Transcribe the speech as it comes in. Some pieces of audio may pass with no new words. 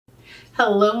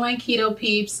Hello my keto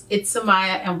peeps, it's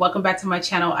Samaya and welcome back to my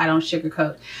channel, I Don't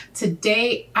Sugarcoat.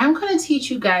 Today I'm going to teach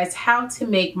you guys how to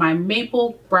make my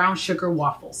maple brown sugar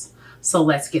waffles. So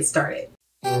let's get started.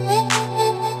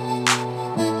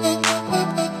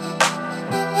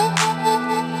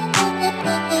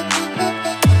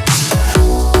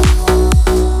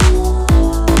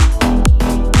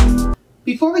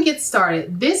 Before we get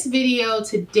started, this video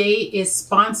today is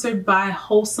sponsored by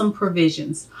Wholesome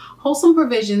Provisions. Wholesome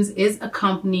Provisions is a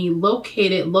company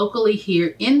located locally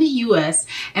here in the US,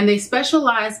 and they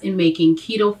specialize in making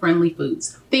keto-friendly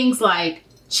foods. Things like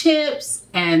chips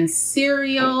and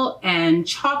cereal and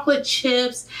chocolate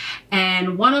chips,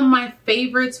 and one of my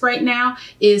favorites right now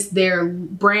is their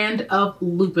brand of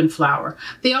Lupin Flour.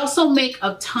 They also make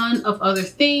a ton of other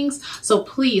things, so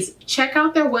please check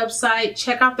out their website,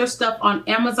 check out their stuff on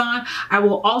Amazon. I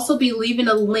will also be leaving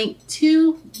a link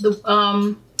to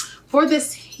the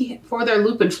for their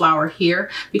Lupin Flour here,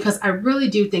 because I really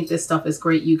do think this stuff is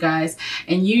great, you guys.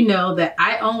 And you know that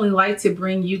I only like to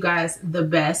bring you guys the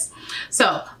best.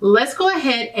 So let's go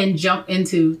ahead and jump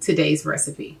into today's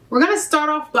recipe. We're gonna start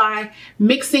off by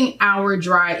mixing our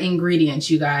dry ingredients,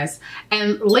 you guys.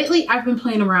 And lately I've been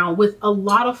playing around with a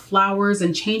lot of flours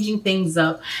and changing things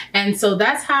up. And so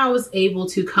that's how I was able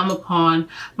to come upon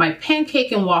my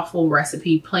pancake and waffle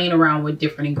recipe, playing around with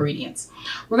different ingredients.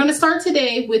 We're gonna start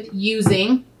today with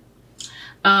using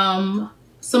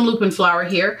some Lupin Flour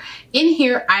here. In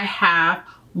here I have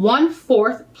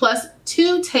 1/4 plus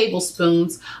 2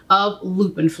 tablespoons of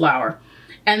Lupin Flour.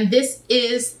 And this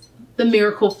is the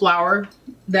miracle flour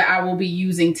that I will be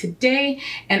using today.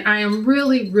 And I am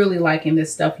really liking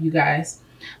this stuff, you guys.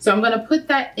 So I'm gonna put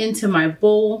that into my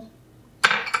bowl.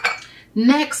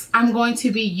 Next, I'm going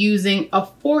to be using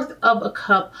 1/4 of a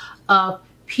cup of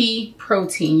pea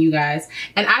protein, you guys.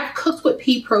 And I've cooked with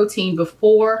pea protein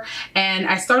before, and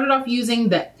I started off using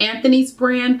the Anthony's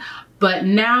brand, but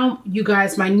now, you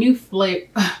guys, my new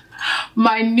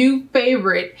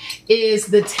favorite is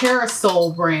the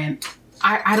Terrasol brand.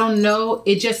 I don't know,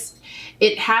 it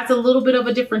has a little bit of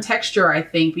a different texture, I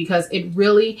think, because it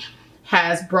really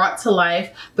has brought to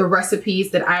life the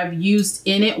recipes that I've used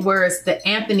in it, whereas the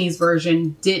Anthony's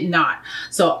version did not.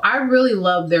 So I really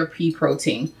love their pea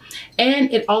protein.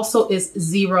 And it also is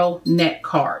 0 net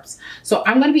carbs. So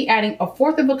I'm gonna be adding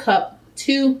 1/4 of a cup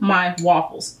to my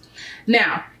waffles.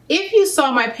 Now, if you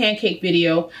saw my pancake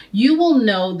video, you will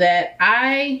know that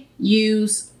I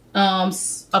use a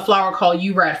flour called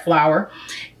Urad flour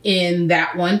in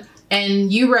that one. And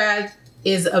Urad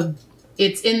is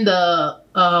it's in the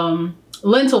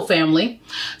lentil family.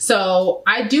 So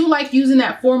I do like using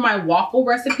that for my waffle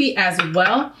recipe as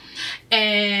well.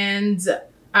 And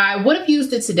I would have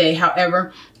used it today.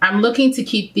 However, I'm looking to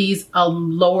keep these a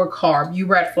lower carb.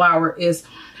 Urad flour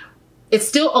it's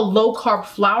still a low carb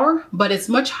flour, but it's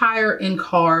much higher in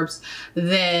carbs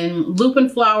than Lupin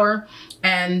Flour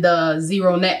and the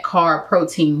 0 net carb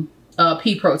protein,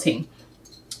 pea protein.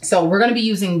 So we're gonna be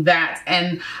using that.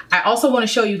 And I also wanna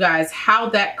show you guys how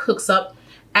that cooks up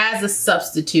as a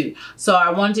substitute. So I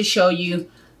wanted to show you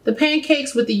the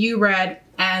pancakes with the Urad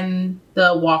and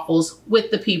the waffles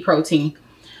with the pea protein.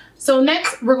 So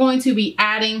next we're going to be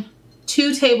adding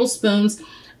 2 tablespoons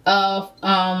of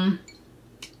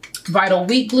Vital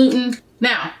Wheat Gluten.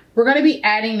 Now we're going to be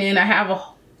adding in, I have a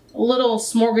little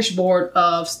smorgasbord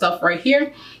of stuff right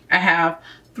here. I have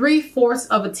 3/4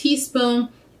 of a teaspoon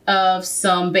of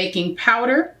some baking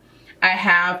powder. I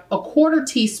have 1/4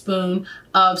 teaspoon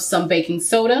of some baking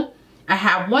soda. I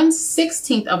have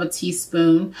 1/16 of a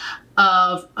teaspoon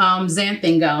of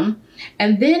Xanthan Gum.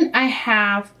 And then I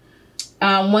have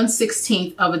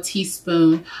 1/16 of a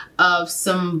teaspoon of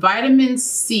some vitamin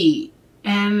C.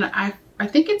 And I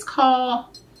think it's called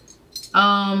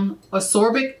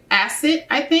Asorbic Acid,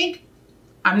 I think.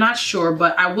 I'm not sure,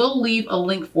 but I will leave a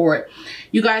link for it.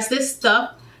 You guys, this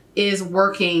stuff is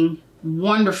working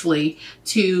wonderfully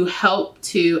to help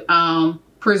to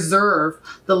preserve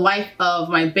the life of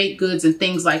my baked goods and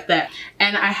things like that.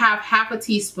 And I have 1/2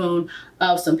 teaspoon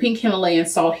of some pink Himalayan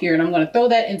salt here, and I'm going to throw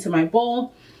that into my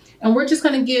bowl. And we're just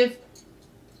going to give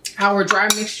our dry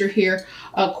mixture here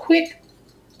a quick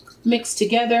mix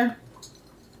together.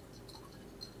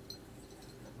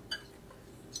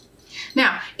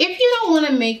 Now, if you don't want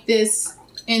to make this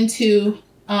into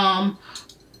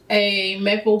a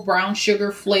maple brown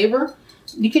sugar flavor,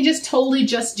 you can just totally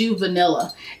just do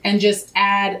vanilla and just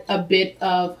add a bit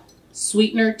of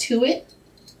sweetener to it.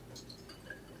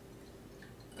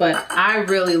 But I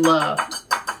really love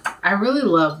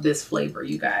this flavor,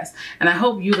 you guys, and I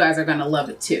hope you guys are gonna love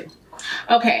it too.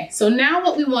 Okay, so now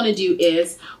what we want to do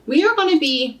is we are going to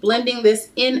be blending this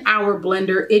in our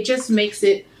blender. It just makes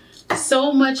it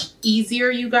so much easier,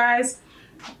 you guys.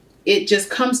 It just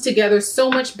comes together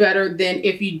so much better than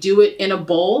if you do it in a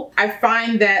bowl. I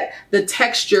find that the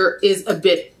texture is a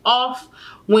bit off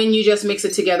when you just mix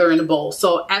it together in a bowl.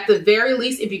 So at the very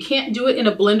least, if you can't do it in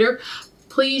a blender,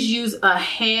 please use a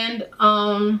hand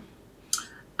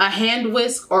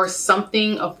whisk or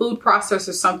something, a food processor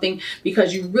or something,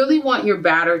 because you really want your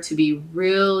batter to be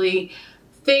really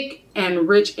thick and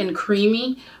rich and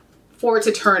creamy for it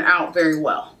to turn out very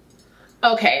well.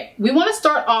 Okay, we want to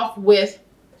start off with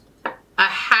a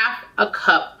half a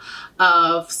cup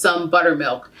of some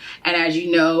buttermilk. And as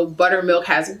you know, buttermilk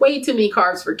has way too many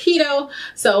carbs for keto.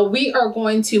 So we are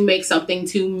going to make something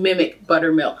to mimic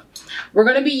buttermilk. We're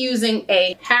going to be using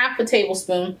a half a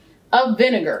tablespoon of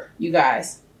vinegar, you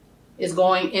guys, is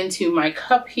going into my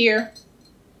cup here.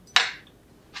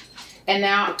 And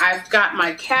now I've got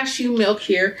my cashew milk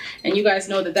here, and you guys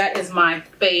know that that is my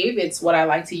fave. It's what I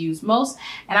like to use most.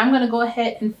 And I'm going to go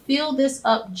ahead and fill this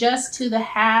up just to the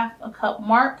half a cup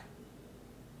mark.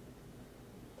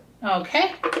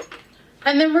 Okay.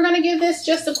 And then we're going to give this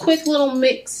just a quick little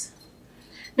mix.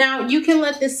 Now you can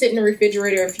let this sit in the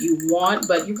refrigerator if you want,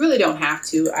 but you really don't have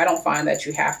to. I don't find that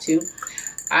you have to.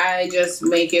 I just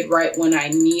make it right when I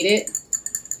need it,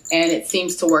 and it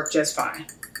seems to work just fine.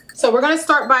 So we're going to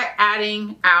start by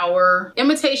adding our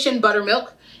imitation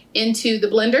buttermilk into the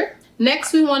blender.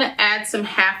 Next, we want to add some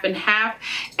half and half.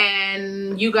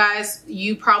 And you guys,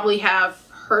 you probably have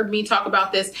heard me talk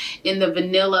about this in the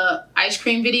vanilla ice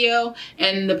cream video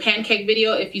and the pancake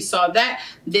video. If you saw that,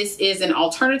 this is an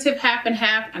alternative half and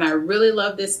half, and I really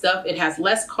love this stuff. It has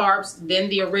less carbs than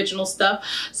the original stuff.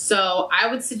 So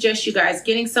I would suggest you guys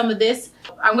getting some of this.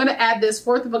 I'm going to add this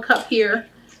 1/4 of a cup here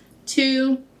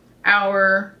to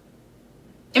our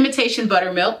imitation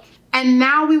buttermilk. And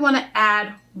now we want to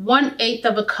add 1/8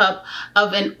 of a cup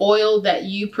of an oil that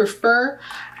you prefer.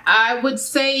 I would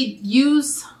say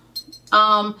use,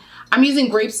 I'm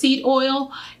using grapeseed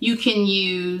oil. You can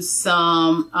use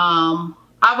some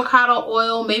avocado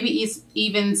oil, maybe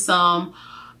even some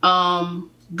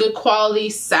good quality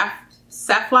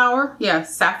safflower. Yeah,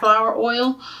 safflower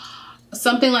oil.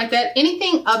 Something like that.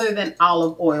 Anything other than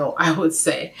olive oil, I would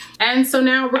say. And so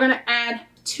now we're going to add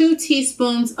 2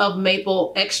 teaspoons of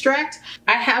maple extract.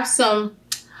 I have some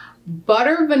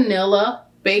butter vanilla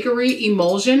bakery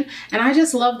emulsion, and I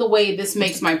just love the way this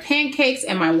makes my pancakes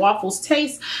and my waffles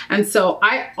taste. And so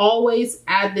I always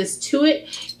add this to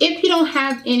it. If you don't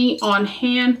have any on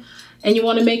hand and you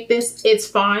want to make this, it's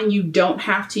fine. You don't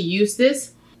have to use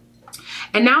this.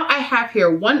 And now I have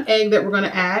here 1 egg that we're going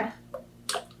to add.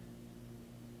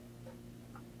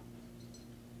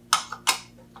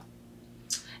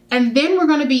 And then we're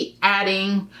going to be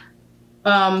adding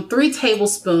 3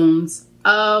 tablespoons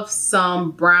of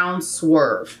some Brown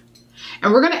Swerve.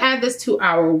 And we're going to add this to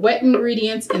our wet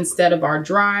ingredients instead of our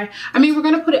dry. I mean, we're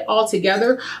going to put it all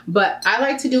together, but I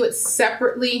like to do it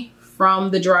separately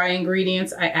from the dry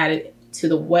ingredients. I add it to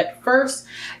the wet first.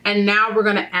 And now we're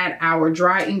going to add our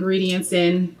dry ingredients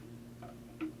in.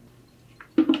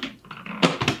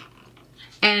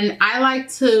 And I like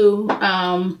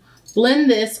to blend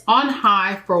this on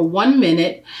high for 1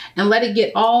 minute and let it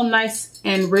get all nice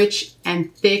and rich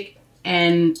and thick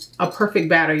and a perfect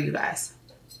batter, you guys.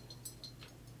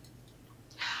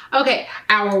 Okay,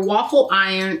 our waffle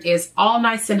iron is all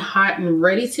nice and hot and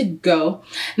ready to go.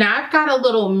 Now I've got a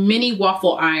little mini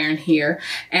waffle iron here,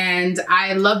 and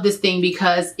I love this thing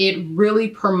because it really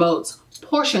promotes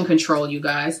portion control, you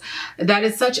guys. That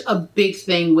is such a big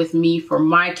thing with me for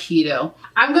my keto.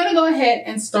 I'm gonna go ahead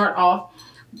and start off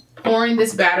pouring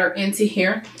this batter into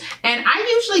here. And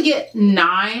I usually get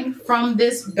 9 from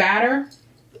this batter.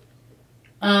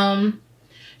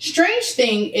 Strange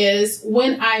thing is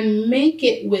when I make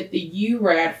it with the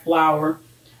Urad flour,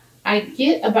 I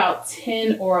get about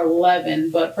 10 or 11,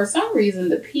 but for some reason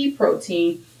the pea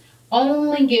protein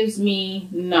only gives me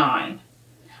 9.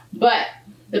 But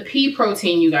the pea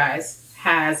protein, you guys,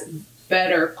 has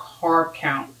better carb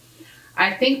count.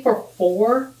 I think for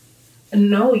 4,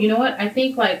 no, you know what? I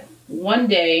think like one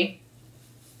day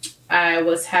I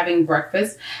was having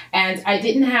breakfast and I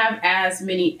didn't have as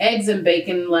many eggs and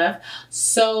bacon left.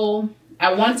 So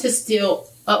I want to still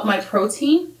up my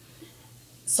protein.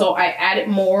 So I added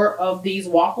more of these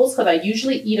waffles because I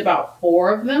usually eat about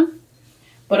 4 of them,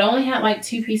 but I only had like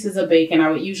 2 pieces of bacon.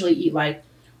 I would usually eat like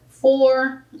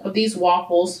 4 of these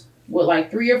waffles with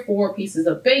like 3 or 4 pieces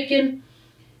of bacon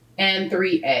and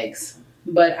 3 eggs.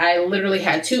 But I literally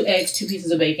had 2 eggs, 2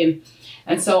 pieces of bacon.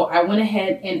 And so I went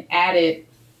ahead and added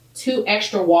 2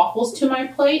 extra waffles to my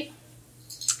plate.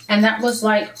 And that was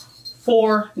like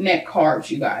 4 net carbs,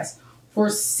 you guys, for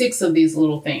 6 of these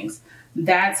little things.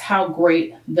 That's how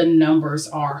great the numbers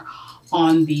are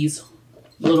on these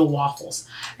little waffles.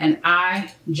 And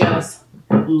I just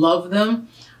love them.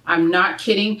 I'm not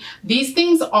kidding. These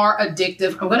things are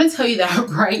addictive. I'm going to tell you that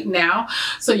right now.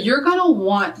 So you're going to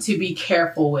want to be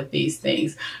careful with these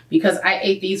things, because I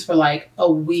ate these for like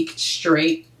a week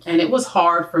straight and it was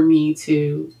hard for me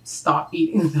to stop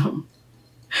eating them.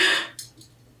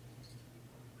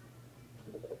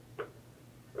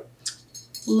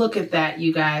 Look at that,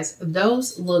 you guys.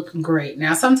 Those look great.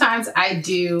 Now, sometimes I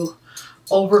do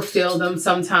overfill them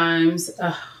sometimes.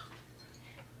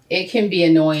 It can be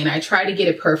annoying. I try to get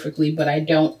it perfectly, but I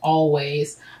don't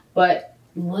always. But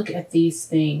look at these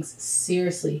things.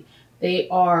 Seriously, they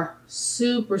are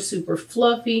super, super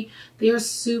fluffy. They are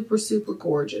super, super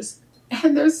gorgeous.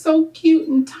 And they're so cute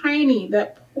and tiny.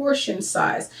 That portion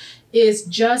size is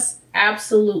just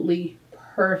absolutely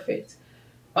perfect.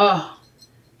 Oh,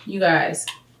 you guys,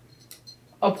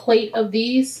 a plate of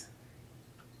these,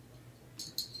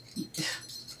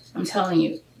 I'm telling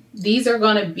you, these are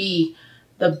going to be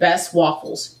the best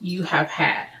waffles you have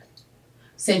had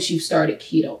since you started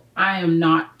keto. I am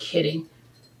not kidding.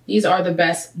 These are the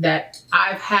best that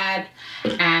I've had.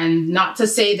 And not to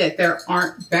say that there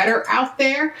aren't better out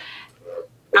there.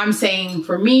 I'm saying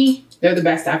for me, they're the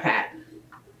best I've had.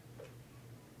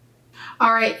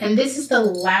 All right, and this is the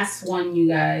last one, you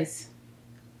guys.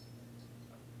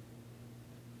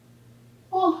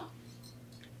 Oh.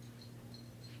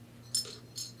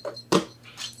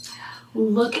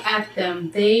 Look at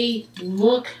them. They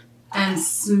look and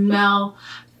smell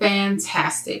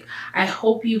fantastic. I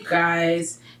hope you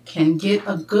guys can get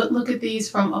a good look at these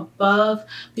from above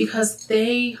because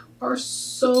they are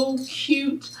so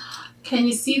cute. Can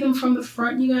you see them from the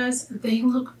front, you guys? They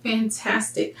look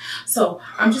fantastic. So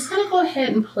I'm just gonna go ahead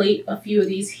and plate a few of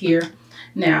these here.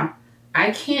 Now,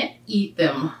 I can't eat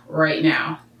them right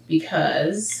now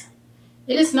because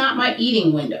it is not my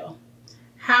eating window.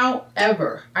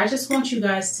 However, I just want you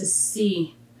guys to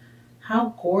see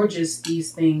how gorgeous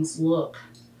these things look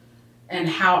and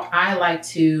how I like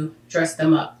to dress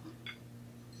them up.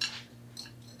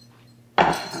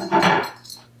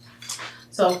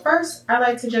 So first, I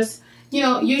like to just, you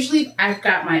know, usually I've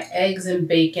got my eggs and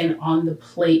bacon on the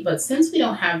plate, but since we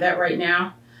don't have that right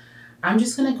now, I'm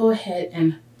just gonna go ahead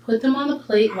and put them on the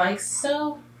plate like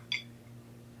so.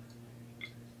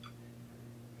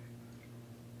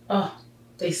 Oh,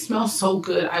 they smell so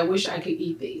good. I wish I could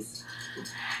eat these.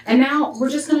 And now we're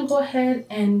just gonna go ahead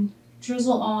and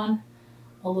drizzle on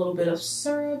a little bit of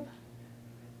syrup.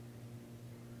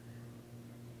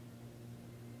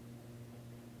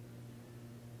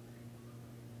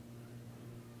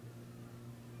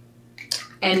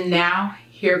 And now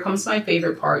here comes my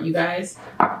favorite part, you guys.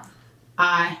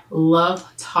 I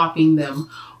love topping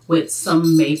them with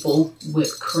some maple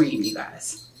whipped cream, you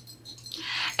guys.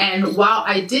 And while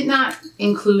I did not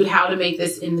include how to make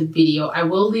this in the video, I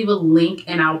will leave a link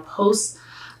and I'll post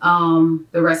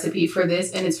the recipe for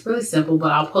this. And it's really simple,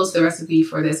 but I'll post the recipe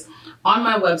for this on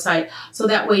my website. So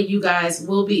that way you guys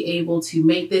will be able to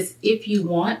make this if you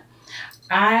want.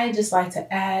 I just like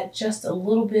to add just a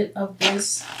little bit of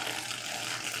this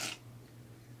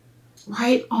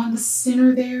right on the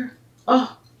center there.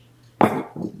 Oh,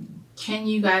 can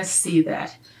you guys see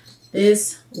that?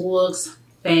 This looks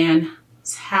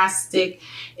fantastic.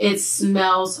 It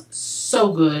smells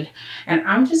so good. And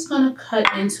I'm just gonna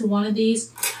cut into one of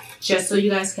these just so you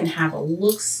guys can have a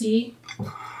look-see.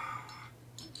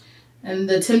 And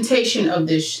the temptation of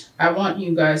this, I want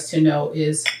you guys to know,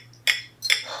 is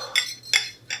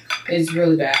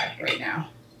really bad right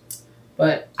now.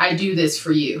 But I do this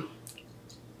for you.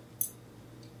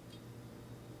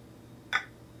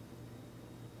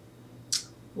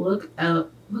 Look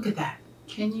at that.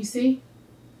 Can you see?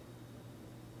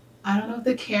 I don't know if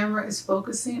the camera is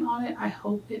focusing on it. I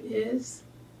hope it is.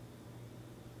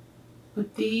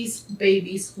 But these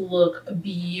babies look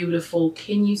beautiful.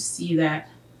 Can you see that?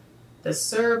 The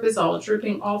syrup is all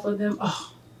dripping off of them.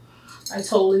 Oh, I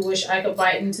totally wish I could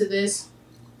bite into this.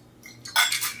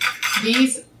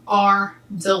 These are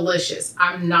delicious.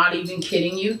 I'm not even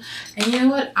kidding you. And you know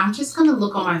what? I'm just going to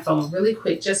look on my phone really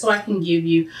quick just so I can give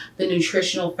you the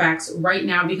nutritional facts right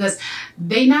now, because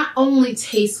they not only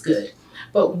taste good,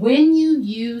 but when you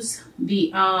use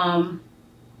the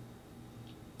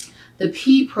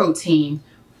pea protein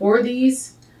for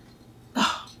these,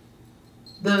 oh,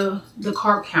 the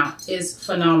carb count is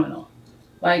phenomenal.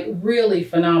 Like really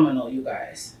phenomenal, you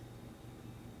guys.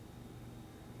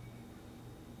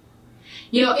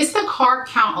 You know, it's the carb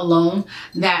count alone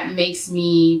that makes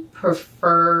me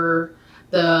prefer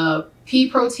the pea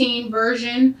protein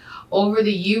version over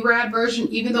the Urad version,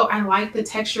 even though I like the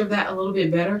texture of that a little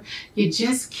bit better, you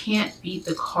just can't beat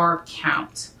the carb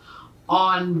count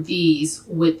on these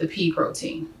with the pea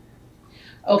protein.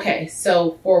 Okay,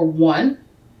 so for one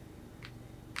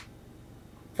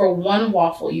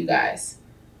waffle, you guys,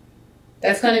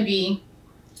 that's going to be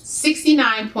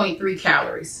 69.3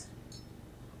 calories.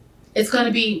 It's going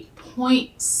to be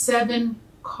 0.7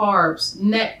 carbs,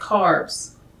 net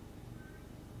carbs.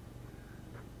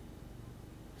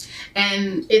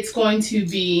 And it's going to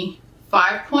be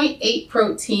 5.8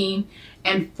 protein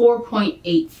and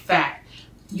 4.8 fat.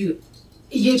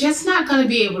 You're just not going to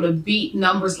be able to beat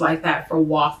numbers like that for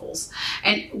waffles.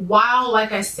 And while,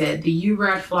 like I said, the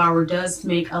Urad flour does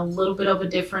make a little bit of a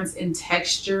difference in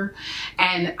texture,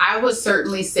 and I would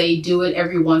certainly say do it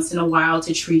every once in a while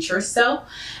to treat yourself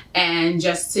and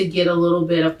just to get a little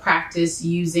bit of practice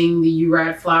using the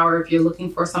Urad flour if you're looking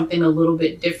for something a little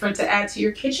bit different to add to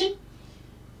your kitchen.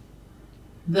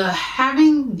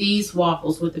 Having these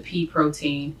waffles with the pea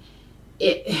protein,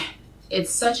 it's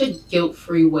such a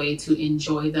guilt-free way to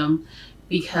enjoy them,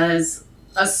 because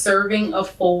a serving of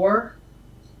four,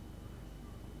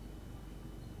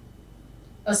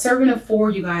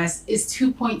 you guys, is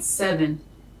 2.7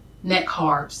 net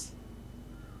carbs.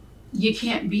 You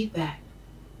can't beat that.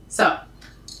 So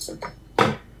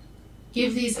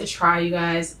give these a try, you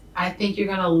guys. I think you're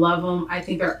gonna love them. I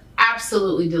think they're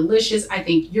absolutely delicious. I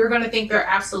think you're gonna think they're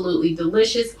absolutely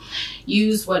delicious.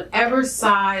 Use whatever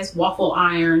size waffle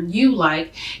iron you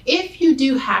like. If you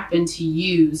do happen to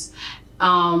use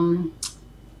the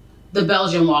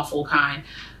Belgian waffle kind,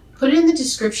 put it in the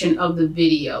description of the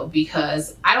video,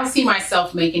 because I don't see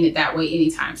myself making it that way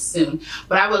anytime soon.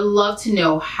 But I would love to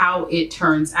know how it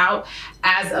turns out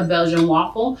as a Belgian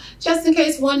waffle, just in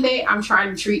case one day I'm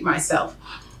trying to treat myself.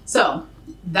 So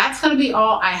that's going to be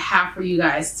all I have for you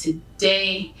guys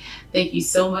today. Thank you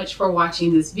so much for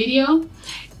watching this video.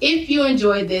 If you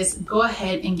enjoyed this, go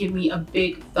ahead and give me a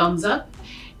big thumbs up.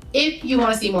 If you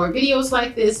want to see more videos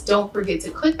like this, don't forget to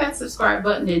click that subscribe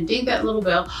button and ding that little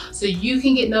bell so you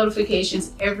can get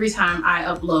notifications every time I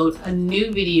upload a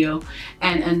new video.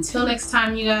 And until next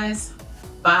time, you guys,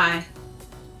 bye.